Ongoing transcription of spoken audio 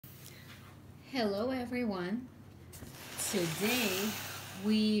Hello everyone. Today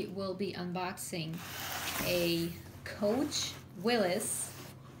we will be unboxing a Coach Willis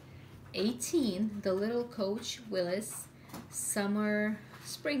 18, the little Coach Willis Spring-Summer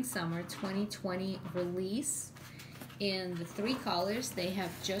 2020 release in the 3 colors they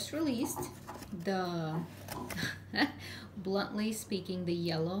have just released. The bluntly speaking, the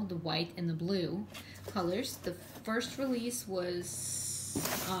yellow, the white, and the blue colors. The first release was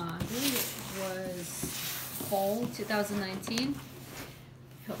I believe it was fall 2019.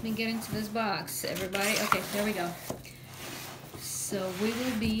 Help me get into this box, everybody. Okay, there we go. So we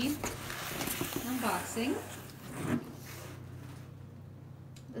will be unboxing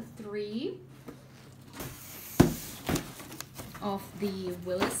the 3 of the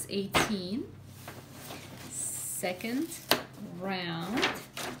Willis 18 second round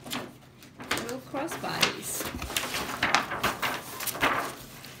little crossbodies.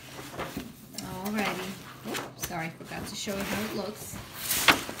 Alrighty. Oh, sorry, forgot to show you how it looks.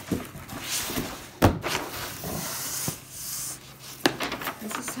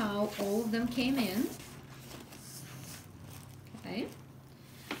 This is how all of them came in. Okay.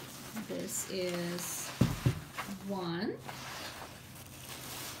 This is 1.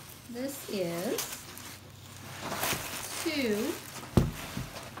 This is 2.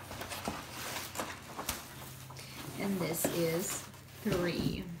 And this is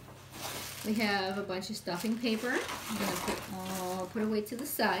 3. We have a bunch of stuffing paper. I'm going to put away to the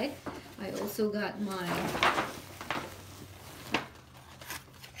side. I also got my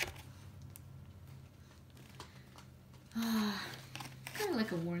kind of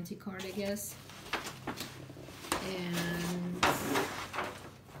like a warranty card, I guess. And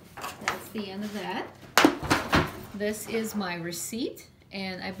that's the end of that. This is my receipt,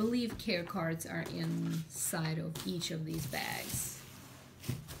 and I believe care cards are inside of each of these bags.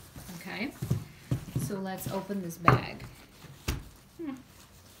 Okay, so let's open this bag.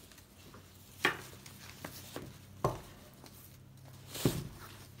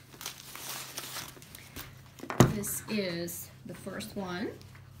 This is the first one.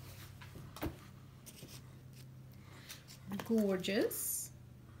 Gorgeous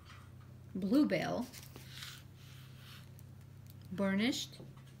Bluebell burnished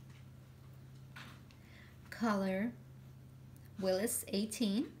color Willis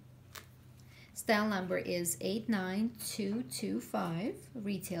 18. Style number is 89225.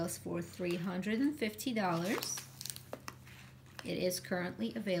 Retails for $350. It is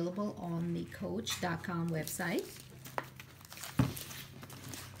currently available on the Coach.com website.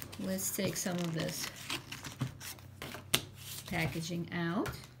 Let's take some of this packaging out.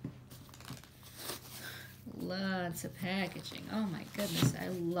 Lots of packaging. Oh my goodness, I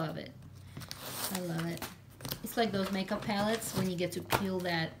love it. I love it. It's like those makeup palettes when you get to peel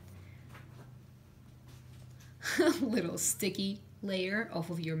that little sticky layer off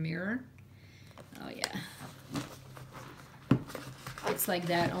of your mirror. Oh yeah. It's like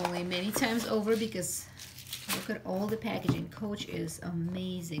that, only many times over, because look at all the packaging. Coach is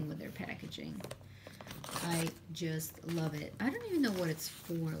amazing with their packaging. I just love it. I don't even know what it's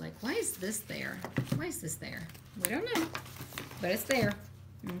for. Like, why is this there? Why is this there? We don't know, but it's there.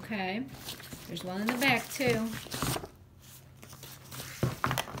 Okay. There's one in the back too.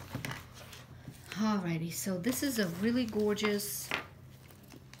 Alrighty, so this is a really gorgeous,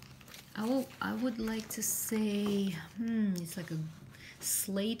 I would like to say, it's like a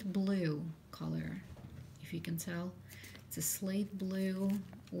slate blue color, if you can tell. It's a slate blue,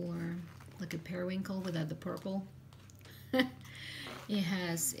 or like a periwinkle without the purple. It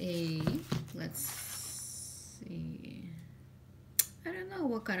has a, let's see, I don't know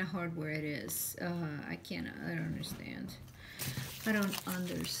what kind of hardware it is. I don't understand. I don't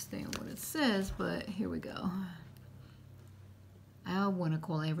understand what it says, but here we go. I want to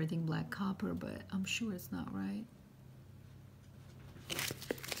call everything black copper, but I'm sure it's not right.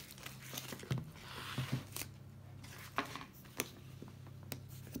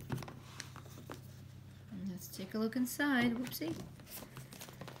 Let's take a look inside. Whoopsie.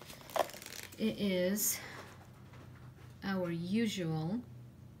 It is our usual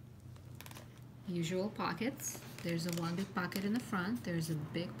pockets. There's a one big pocket in the front. There's a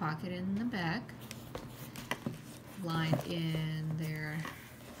big pocket in the back. Lined in their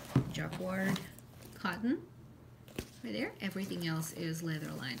jacquard cotton. Right there. Everything else is leather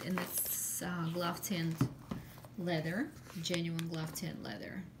lined. And it's Glovetanned leather. Genuine Glovetanned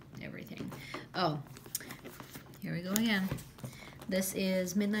leather. Everything. Oh, here we go again. This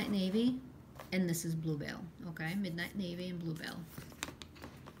is Midnight Navy, and this is Bluebell. Okay, Midnight Navy and Bluebell.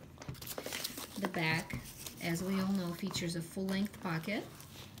 The back, as we all know, features a full-length pocket.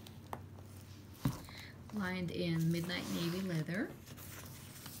 lined in midnight navy leather.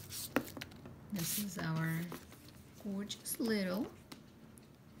 This is our gorgeous little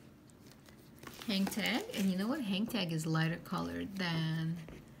hang tag. And you know what? Hang tag is lighter colored than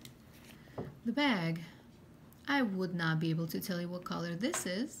the bag. I would not be able to tell you what color this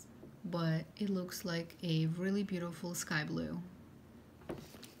is, but it looks like a really beautiful sky blue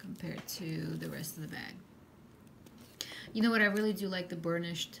compared to the rest of the bag. You know what? I really do like the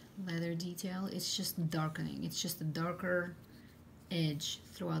burnished leather detail. It's just darkening. It's just a darker edge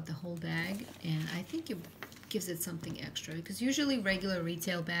throughout the whole bag, and I think it gives it something extra, because usually regular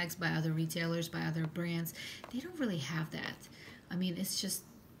retail bags by other retailers, by other brands, they don't really have that. I mean, it's just,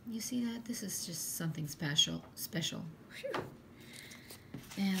 you see that? This is just something special. Whew.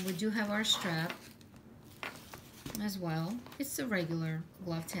 And we do have our strap as well. It's a regular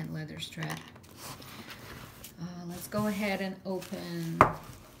Glovetanned leather strap. Let's go ahead and open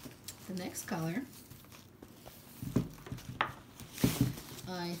the next color.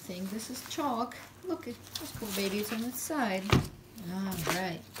 I think this is chalk. Look, it's cool, baby. It's on its side. All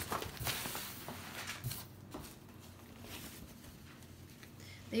right.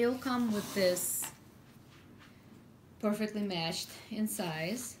 They all come with this perfectly matched in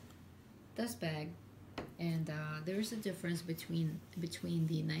size dust bag, and there's a difference between the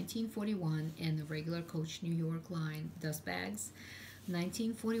 1941 and the regular Coach New York line dust bags.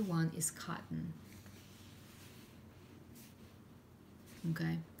 1941 is cotton.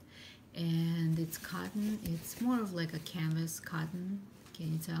 Okay, and it's cotton. It's more of like a canvas cotton.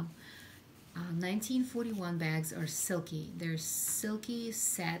 Can you tell? 1941 bags are silky. They're silky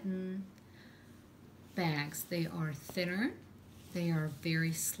satin bags. They are thinner. They are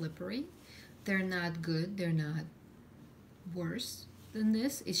very slippery. They're not good. They're not worse than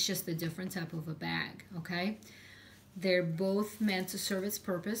this. It's just a different type of a bag. Okay, they're both meant to serve its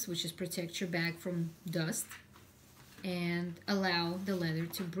purpose, which is protect your bag from dust and allow the leather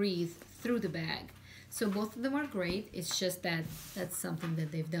to breathe through the bag. So both of them are great. It's just that that's something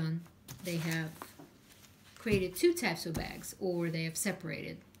that they've done. They have created two types of bags, or they have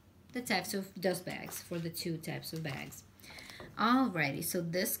separated the types of dust bags for the two types of bags. Alrighty, so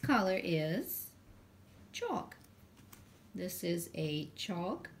this color is chalk. This is a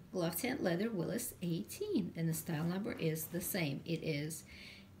chalk Glovetanned leather Willis 18, and the style number is the same. It is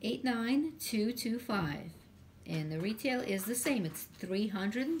 89225. And the retail is the same. It's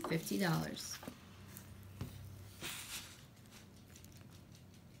 $350.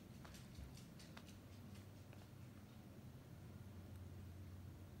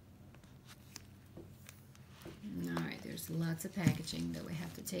 All right, there's lots of packaging that we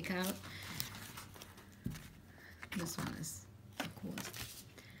have to take out. This one is the coolest.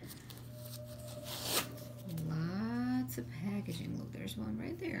 Lots of packaging. Look, there's one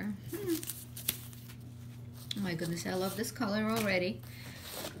right there. Oh my goodness, I love this color already.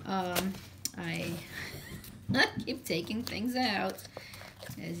 I keep taking things out.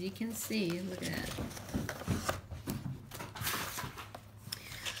 As you can see, look at that.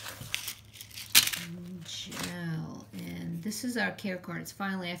 Gel. And this is our care cards.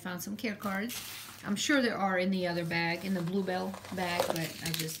 Finally, I found some care cards. I'm sure there are in the other bag, in the Bluebell bag, but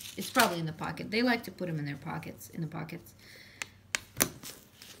it's probably in the pocket. They like to put them in their pockets, in the pockets.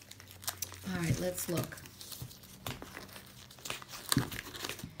 All right, let's look.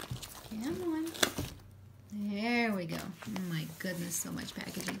 Come on. There we go. Oh my goodness, so much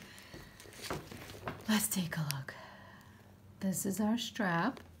packaging. Let's take a look. This is our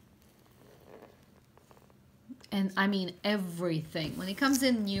strap. And I mean everything. When it comes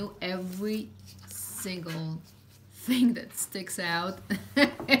in new, every single thing that sticks out,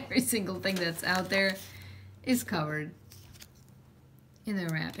 every single thing that's out there is covered in the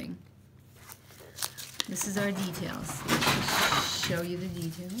wrapping. This is our details. Show you the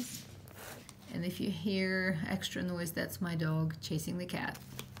details. And if you hear extra noise, that's my dog chasing the cat.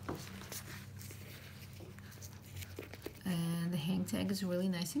 And the hang tag is really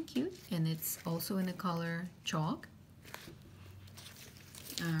nice and cute, and it's also in the color chalk.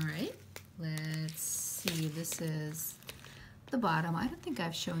 All right, let's see. This is the bottom. I don't think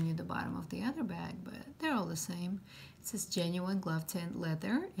I've shown you the bottom of the other bag, but they're all the same. It says genuine Glovetanned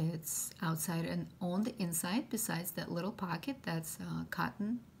leather. It's outside and on the inside, besides that little pocket, that's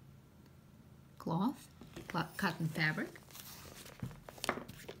cotton cloth, cotton fabric.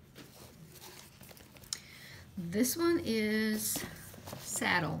 This one is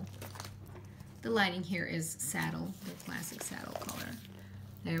saddle. The lining here is saddle, the classic saddle color.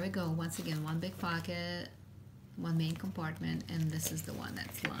 There we go. Once again, one big pocket, one main compartment, and this is the one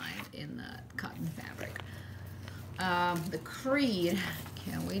that's lined in the cotton fabric. The creed.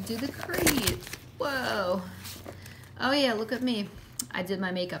 Can we do the creed? Whoa. Oh yeah, look at me. I did my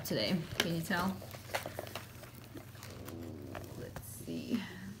makeup today. Can you tell? Let's see.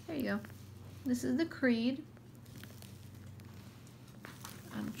 There you go. This is the Creed.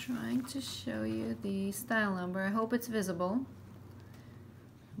 I'm trying to show you the style number. I hope it's visible.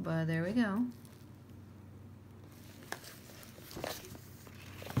 But there we go.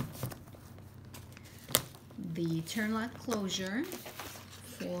 The turn lock closure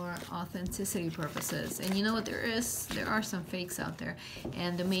for authenticity purposes. And you know what, there are some fakes out there,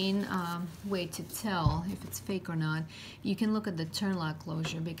 and the main way to tell if it's fake or not, you can look at the turn lock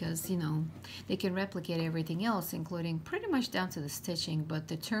closure, because you know they can replicate everything else, including pretty much down to the stitching, but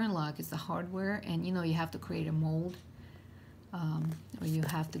the turn lock is the hardware, and you know you have to create a mold, or you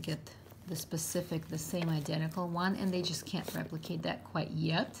have to get the same identical one, and they just can't replicate that quite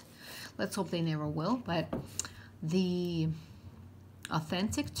yet. Let's hope they never will. But the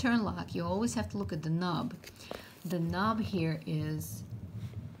authentic turn lock, you always have to look at the knob. The knob here it's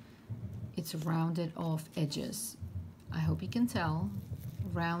rounded off edges. I hope you can tell.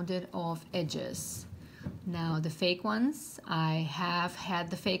 Rounded off edges. Now the fake ones, I have had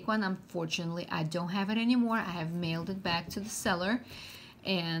the fake one. Unfortunately, I don't have it anymore. I have mailed it back to the seller.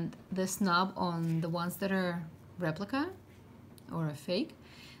 And this knob on the ones that are replica or a fake,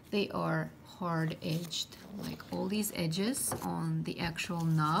 they are hard edged. Like all these edges on the actual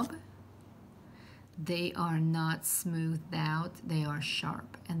knob, they are not smoothed out, they are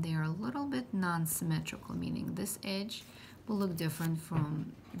sharp, and they are a little bit non-symmetrical, meaning this edge will look different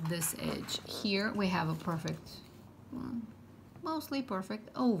from this edge. Here we have a perfect, well, mostly perfect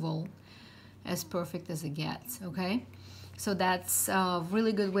oval, as perfect as it gets, okay? So that's a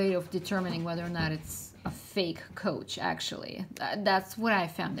really good way of determining whether or not it's a fake coach, actually. That's what I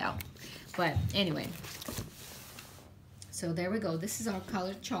found out. But anyway, so there we go. This is our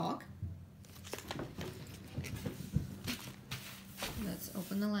colored chalk. Let's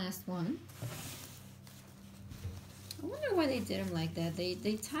open the last one. I wonder why they did them like that.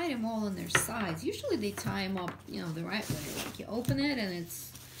 They tied them all on their sides. Usually they tie them up, you know, the right way. Like you open it and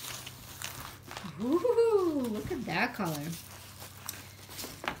it's, ooh, look at that color.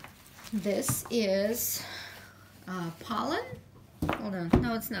 This is pollen. Hold on.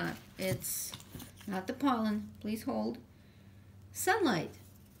 No, it's not. It's not the pollen. Please hold. Sunlight.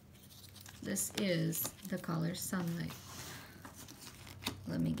 This is the color Sunlight.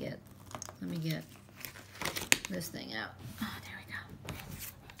 Let me get this thing out. Oh, there we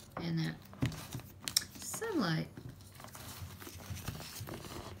go. And that Sunlight.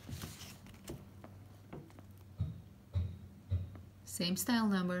 Same style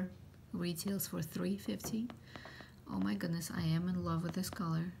number. Retails for $3.50. Oh my goodness, I am in love with this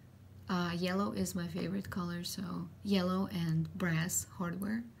color. Yellow is my favorite color, so yellow and brass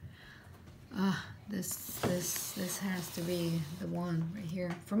hardware. This has to be the one right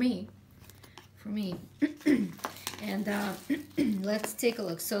here for me. And let's take a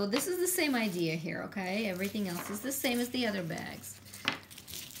look. So this is the same idea here, okay? Everything else is the same as the other bags.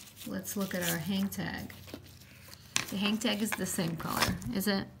 Let's look at our hang tag. The hang tag is the same color, is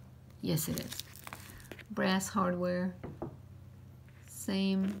it? Yes, it is. Brass hardware,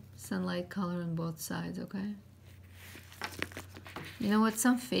 same Sunlight color on both sides, okay? You know what?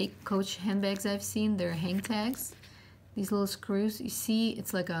 Some fake Coach handbags I've seen, they're hang tags. These little screws, you see,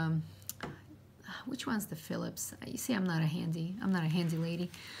 it's like a, which one's the Phillips? You see, I'm not a handy lady,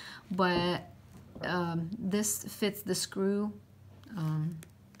 but this fits the screw,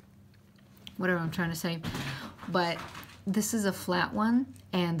 whatever I'm trying to say, but this is a flat one,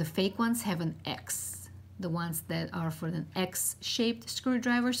 and the fake ones have an X. The ones that are for an X-shaped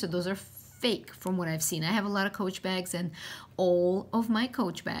screwdriver, so those are fake from what I've seen. I have a lot of Coach bags, and all of my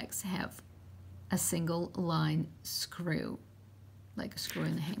Coach bags have a single line screw, like a screw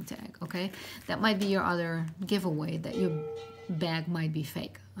in the hang tag, okay? That might be your other giveaway, that your bag might be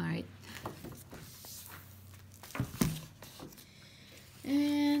fake, all right?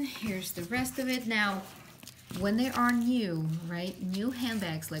 And here's the rest of it. Now, when they are new, right, new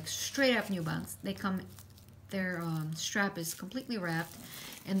handbags, like straight up new ones, they come, their strap is completely wrapped,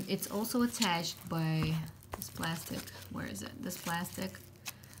 and it's also attached by this plastic, where is it? This plastic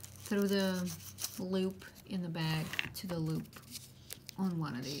through the loop in the bag to the loop on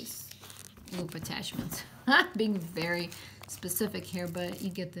one of these loop attachments. Being very specific here, but you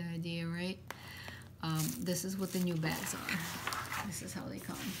get the idea, right? This is what the new bags are. This is how they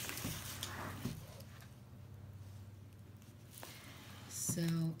come. So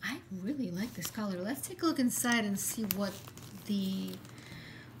I really like this color. Let's take a look inside and see what the,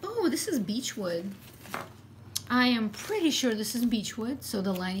 oh, this is Beechwood. I am pretty sure this is beechwood, so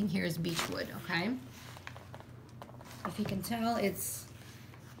the lining here is beechwood, okay? If you can tell, it's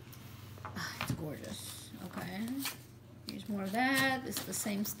gorgeous, okay? Here's more of that. It's the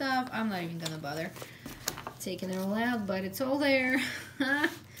same stuff. I'm not even gonna bother taking it all out, but it's all there.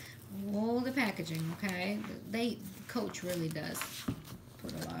 All the packaging, okay? Coach really does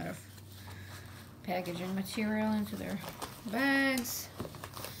put a lot of packaging material into their bags.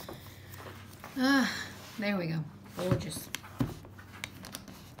 There we go. Gorgeous.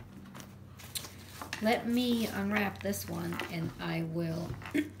 Let me unwrap this one and I will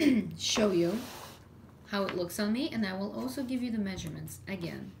show you how it looks on me, and I will also give you the measurements.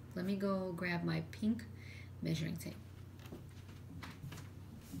 Again, let me go grab my pink measuring tape.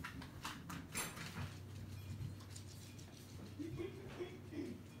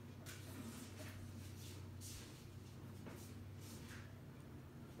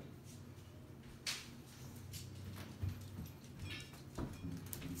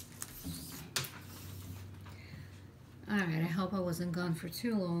 Alright, I hope I wasn't gone for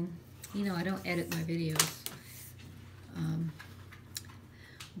too long. You know, I don't edit my videos.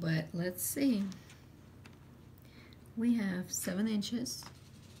 But let's see. We have 7 inches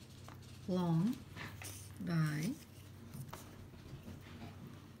long by,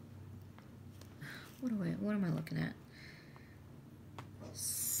 what am I looking at?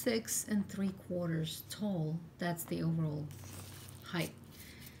 6 3/4 tall. That's the overall height.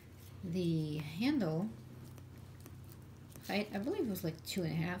 The handle height, I believe it was like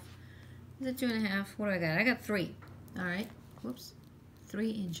 2.5. Is it 2.5? What do I got? I got 3. All right. Whoops. 3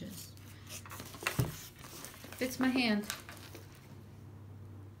 inches. Fits my hand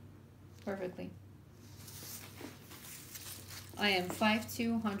perfectly. I am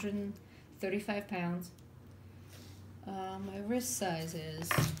 5'2", 135 pounds. My wrist size is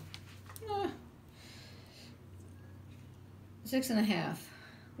 6.5.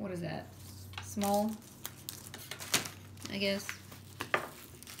 What is that? Small, I guess.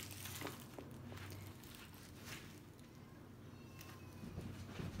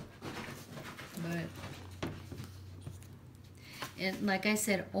 But, and like I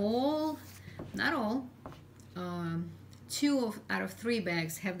said, not all, 2 out of 3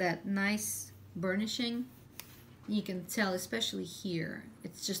 bags have that nice burnishing. You can tell, especially here,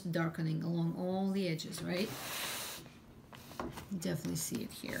 it's just darkening along all the edges, right? You definitely see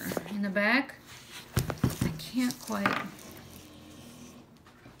it here. In the back, I can't quite,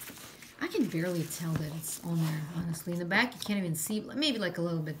 I can barely tell that it's on there, honestly. In the back, you can't even see, maybe like a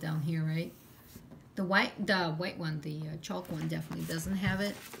little bit down here, right? The white one, the chalk one definitely doesn't have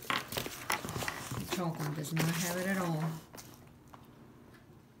it. The chalk one does not have it at all.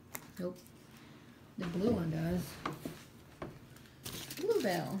 Nope. The blue one does.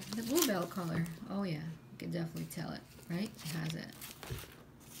 Bluebell, the Bluebell color. Oh yeah, you can definitely tell it, right? It has it.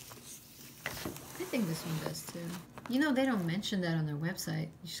 I think this one does too. You know, they don't mention that on their website.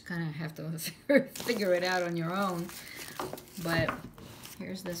 You just kind of have to figure it out on your own. But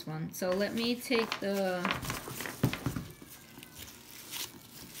here's this one. So let me take the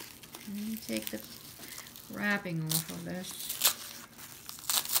wrapping off of this.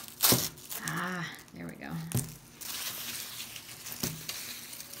 Ah, there we go.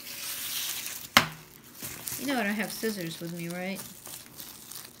 You know I don't have scissors with me, right?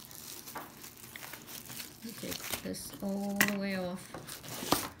 Let me take this all the way off.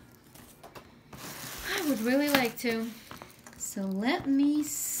 I would really like to. So let me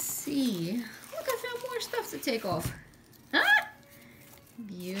see. Look, I found more stuff to take off. Ah!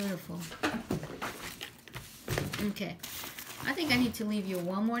 Beautiful. Okay. I think I need to leave you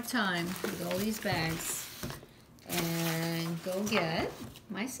one more time with all these bags and go get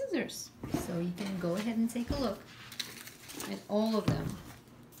my scissors. So you can go ahead and take a look at all of them.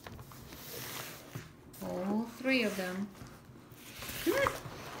 All 3 of them.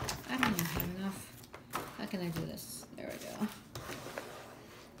 I don't even have enough. How can I do this? There we go.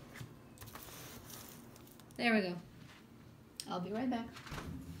 There we go. I'll be right back.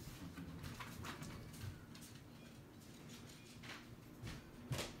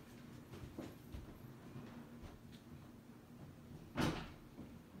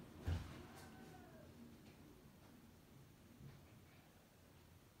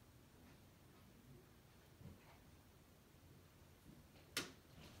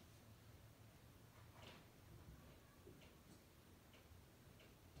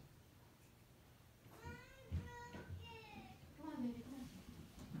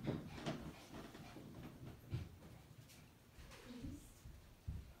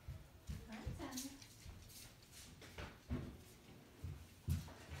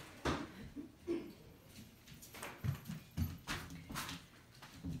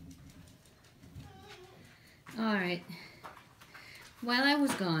 All right. While I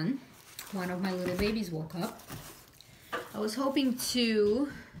was gone, one of my little babies woke up. I was hoping to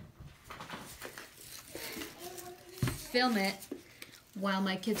film it while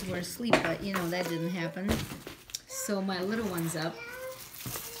my kids were asleep, but you know, that didn't happen. So my little one's up.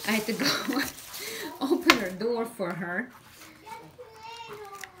 I had to go open her door for her.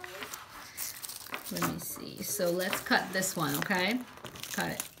 Let me see. So let's cut this one, okay?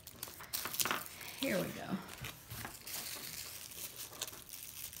 Cut it. Here we go.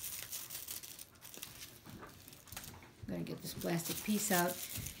 I'm gonna get this plastic piece out.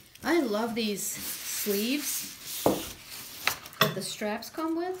 I love these sleeves that the straps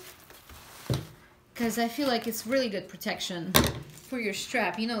come with, because I feel like it's really good protection for your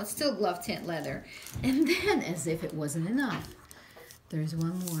strap. You know, it's still glove-tanned leather. And then, as if it wasn't enough, there's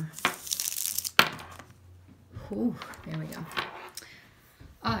one more. Ooh, there we go.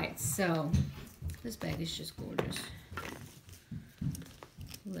 All right, so this bag is just gorgeous.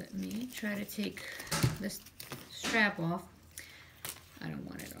 Let me try to take this strap off. I don't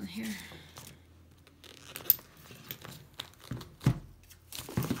want it on here.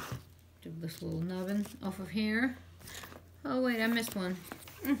 Do this little nubbin off of here. Oh wait, I missed one.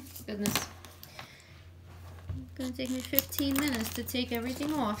 Goodness. It's gonna take me 15 minutes to take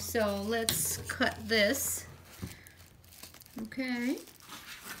everything off, so let's cut this. Okay.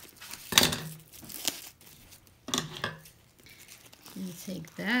 And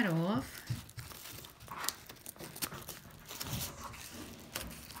take that off.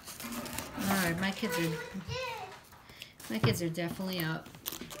 All right, my kids are definitely up.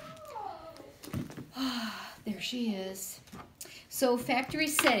 There she is. So factory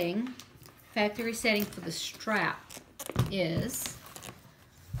setting for the strap is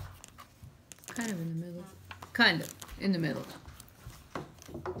kind of in the middle. Kind of in the middle.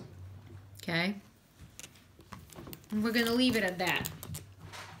 Okay. And we're gonna leave it at that.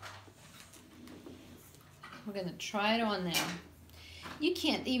 We're gonna try it on now. You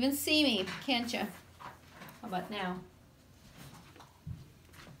can't even see me, can't you? How about now?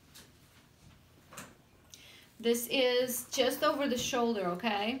 This is just over the shoulder,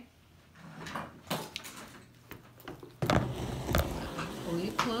 okay? Pull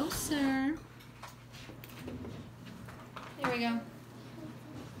you closer. There we go.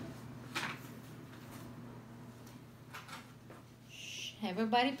 Shh.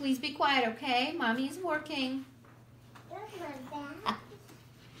 Everybody please be quiet, okay? Mommy's working.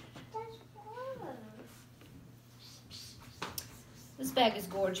 This bag is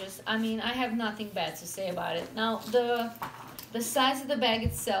gorgeous. I mean, I have nothing bad to say about it. Now, the size of the bag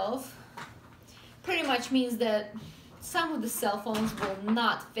itself pretty much means that some of the cell phones will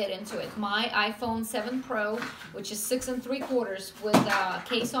not fit into it. My iPhone 7 Pro, which is 6 3/4 with a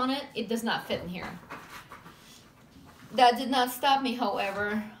case on it, it does not fit in here. That did not stop me,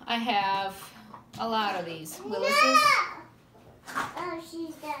 however. I have a lot of these. Willis's. Oh,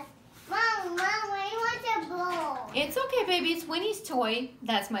 she's dead. Mom, Winnie wants a bowl. It's okay, baby. It's Winnie's toy.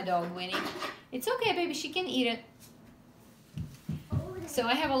 That's my dog, Winnie. It's okay, baby. She can eat it. So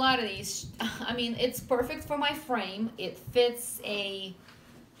I have a lot of these. I mean, it's perfect for my frame. It fits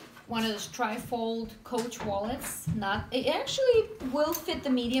one of those trifold Coach wallets. It actually will fit the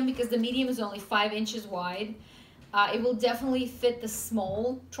medium because the medium is only 5 inches wide. It will definitely fit the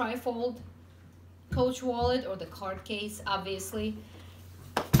small trifold Coach wallet or the card case, obviously.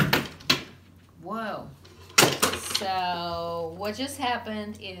 Whoa. So what just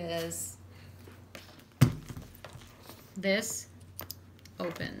happened is this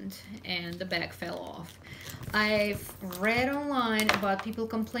opened and the bag fell off. I've read online about people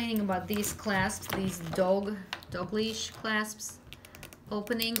complaining about these clasps, these dog leash clasps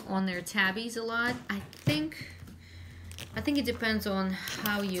opening on their tabbies a lot. I think it depends on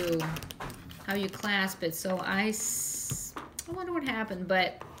how you clasp it. So I wonder what happened,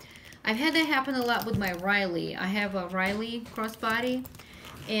 but I've had that happen a lot with my Riley. I have a Riley crossbody,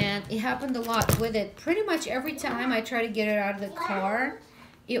 and it happened a lot with it. Pretty much every time I try to get it out of the car,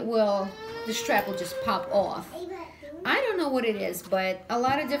 the strap will just pop off. I don't know what it is, but a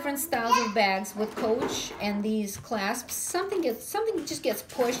lot of different styles of bags with Coach and these clasps, something just gets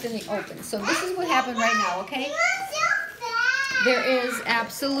pushed and it opens. So this is what happened right now, okay? There is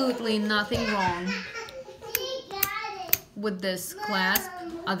absolutely nothing wrong with this clasp.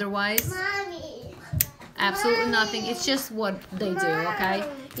 Otherwise, absolutely nothing. It's just what they do, okay?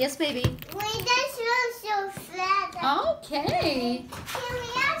 Yes, baby? Wait, that's so flat. Okay. Can we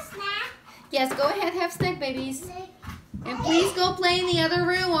have snack? Yes, go ahead, have snack, babies. And please go play in the other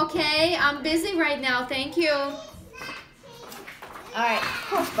room, okay? I'm busy right now, thank you. All right,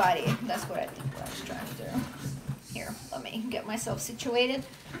 crossbody. That's what I think I was trying to do. Here, let me get myself situated.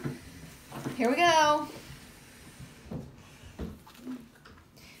 Here we go.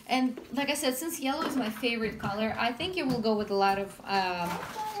 And like I said, since yellow is my favorite color, I think it will go with a lot of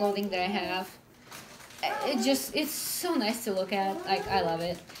clothing that I have. It's so nice to look at. Like, I love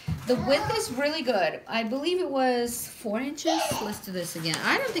it. The width is really good. I believe it was 4 inches. Let's do this again.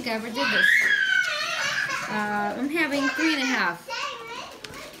 I don't think I ever did this. I'm having 3.5.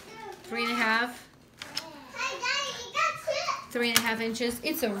 3.5. 3.5 inches.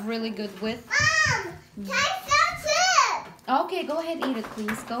 It's a really good width. Mom, taste that chip. Okay, go ahead, eat it,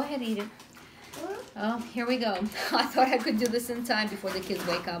 please. Go ahead, eat it. Oh, here we go. I thought I could do this in time before the kids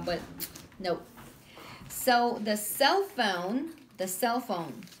wake up, but nope. So the cell phone.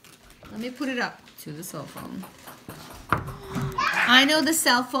 Let me put it up to the cell phone. I know the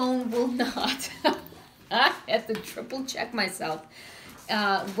cell phone will not. I have to triple check myself.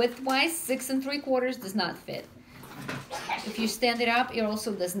 Width-wise, 6 3/4 does not fit. If you stand it up, it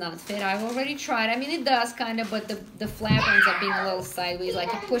also does not fit. I've already tried. I mean, it does kind of, but the flap ends up being a little sideways,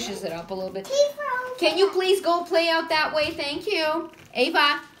 like it pushes it up a little bit. Can you please go play out that way? Thank you.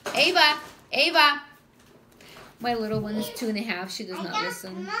 Ava, Ava, Ava. My little one is 2.5. She does not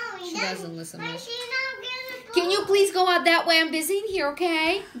listen. She doesn't listen much. Can you please go out that way? I'm busy in here,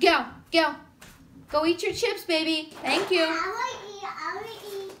 okay? Go, go. Go eat your chips, baby. Thank you. I will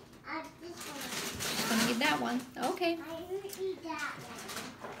eat this one. She's gonna eat that one. Okay. I will eat that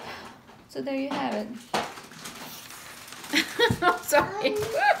one. So there you have it. I'm sorry.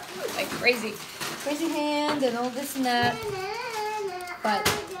 Like crazy hand and all this and that. But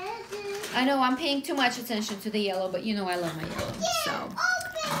I know I'm paying too much attention to the yellow, but you know I love my yellow. So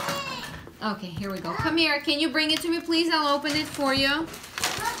okay, here we go. Come here. Can you bring it to me, please? I'll open it for you.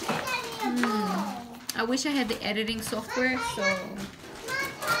 I wish I had the editing software, so.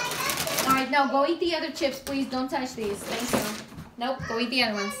 All right, now go eat the other chips, please. Don't touch these. Thank you. Nope, go eat the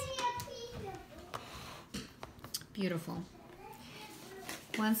other ones. Beautiful.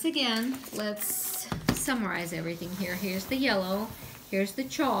 Once again, let's summarize everything here. Here's the yellow. Here's the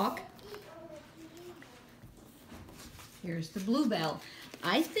chalk. Here's the Bluebell.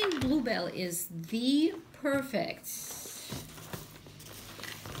 I think Bluebell is the perfect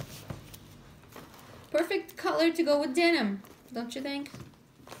color to go with denim, don't you think?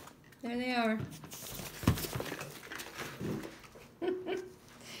 There they are.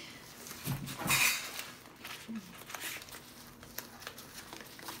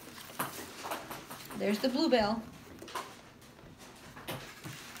 There's the Bluebell.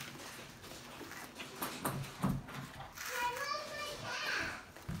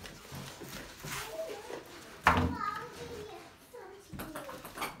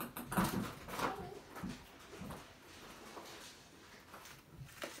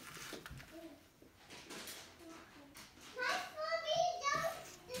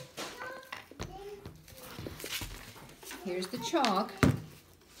 Here's the chalk.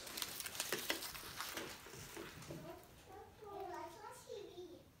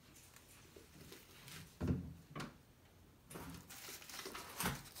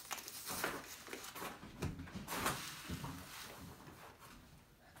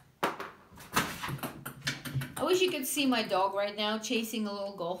 I wish you could see my dog right now chasing a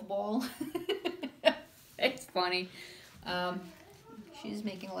little golf ball. It's funny. She's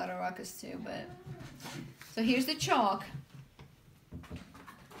making a lot of ruckus too, but... So here's the chalk.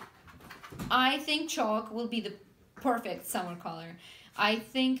 I think chalk will be the perfect summer color. I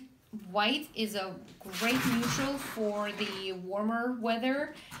think white is a great neutral for the warmer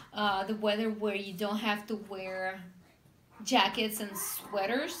weather. The weather where you don't have to wear jackets and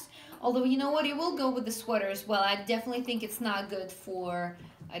sweaters. Although, you know what, it will go with the sweaters. Well, I definitely think it's not good for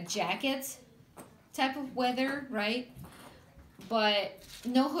a jacket type of weather, right? But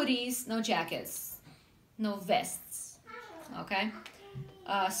no hoodies, no jackets, no vests, okay?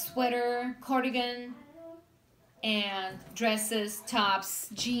 Sweater, cardigan, and dresses, tops,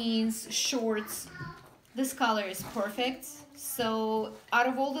 jeans, shorts. This color is perfect. So out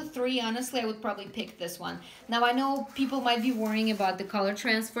of all the three, honestly, I would probably pick this one. Now, I know people might be worrying about the color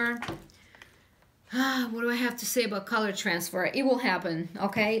transfer. What do I have to say about color transfer? It will happen,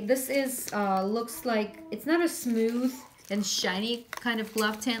 okay? This is, looks like, it's not a smooth and shiny kind of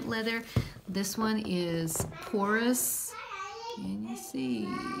Glovetanned leather. This one is porous. Can you see?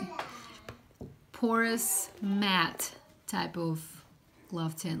 Porous matte type of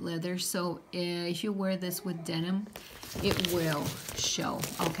Glovetanned leather. So if you wear this with denim, it will show,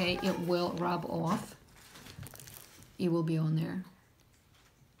 okay? It will rub off. It will be on there.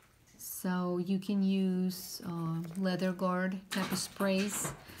 So you can use leather guard type of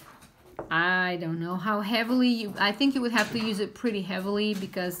sprays. I don't know how heavily you, I think you would have to use it pretty heavily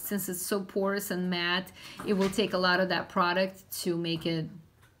because since it's so porous and matte, it will take a lot of that product to make it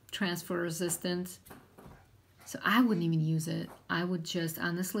transfer resistant. So I wouldn't even use it. I would just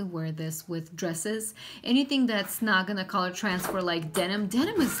honestly wear this with dresses. Anything that's not gonna color transfer like denim.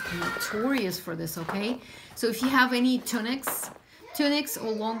 Denim is notorious for this, okay? So if you have any tunics or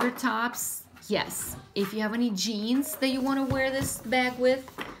longer tops, yes. If you have any jeans that you wanna wear this bag with,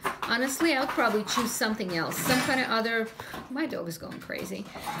 honestly, I would probably choose something else. Some kind of other, my dog is going crazy.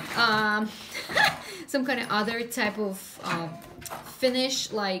 Some kind of other type of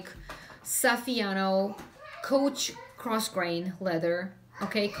finish like Saffiano, Coach cross grain leather,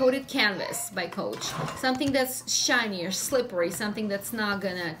 okay, coated canvas by Coach. Something that's shiny or slippery, something that's not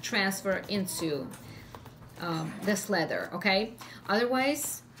gonna transfer into this leather, okay?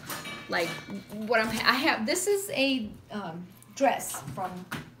 Otherwise, like what I have, this is a dress from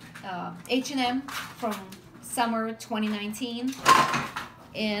H&M from summer 2019.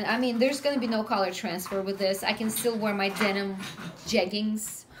 And I mean, there's gonna be no color transfer with this. I can still wear my denim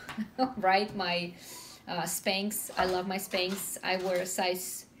jeggings, right? My Spanx. I love my Spanx. I wear a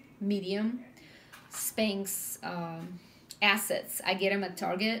size medium. Spanx Assets. I get them at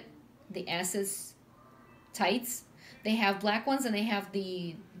Target. The Assets tights. They have black ones and they have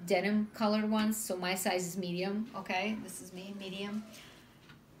the denim colored ones. So my size is medium. Okay, this is me, medium.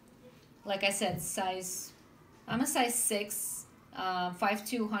 Like I said, size. I'm a size 6.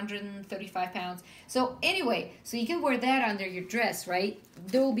 5'2", 135 pounds. So anyway, so you can wear that under your dress, right?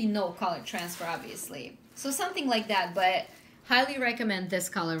 There will be no color transfer, obviously. So something like that, but highly recommend this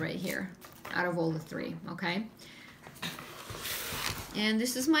color right here out of all the three, okay? And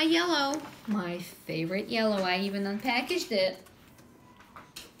this is my yellow, my favorite yellow. I even unpackaged it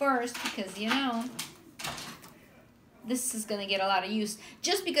first because, you know, this is gonna get a lot of use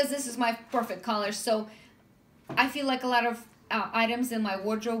just because this is my perfect color. So I feel like a lot of items in my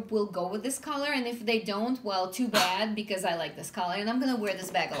wardrobe will go with this color, and if they don't, well, too bad, because I like this color and I'm gonna wear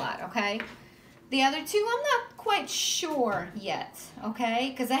this bag a lot, okay? The other two, I'm not quite sure yet,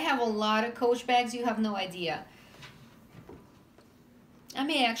 okay? Because I have a lot of Coach bags, you have no idea. I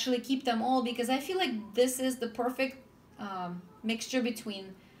may actually keep them all because I feel like this is the perfect mixture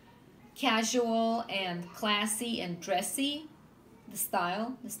between casual and classy and dressy, the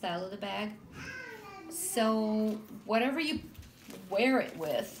style of the bag. So whatever you wear it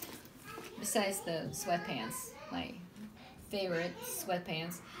with, besides the sweatpants, my favorite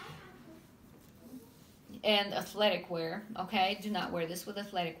sweatpants, and athletic wear, okay? Do not wear this with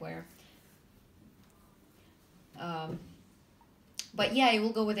athletic wear. But yeah, it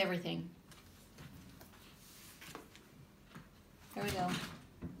will go with everything. There we go.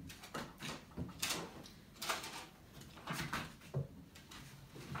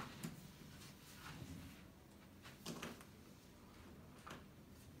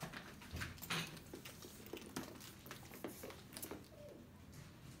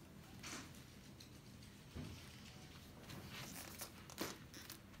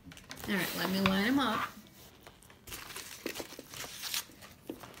 All right, let me line them up.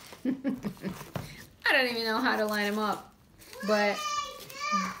 I don't even know how to line them up, but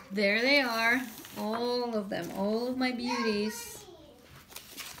there they are, all of them, all of my beauties.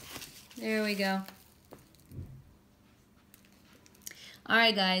 There we go. All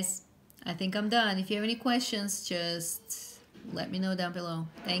right, guys, I think I'm done. If you have any questions, just let me know down below.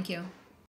 Thank you.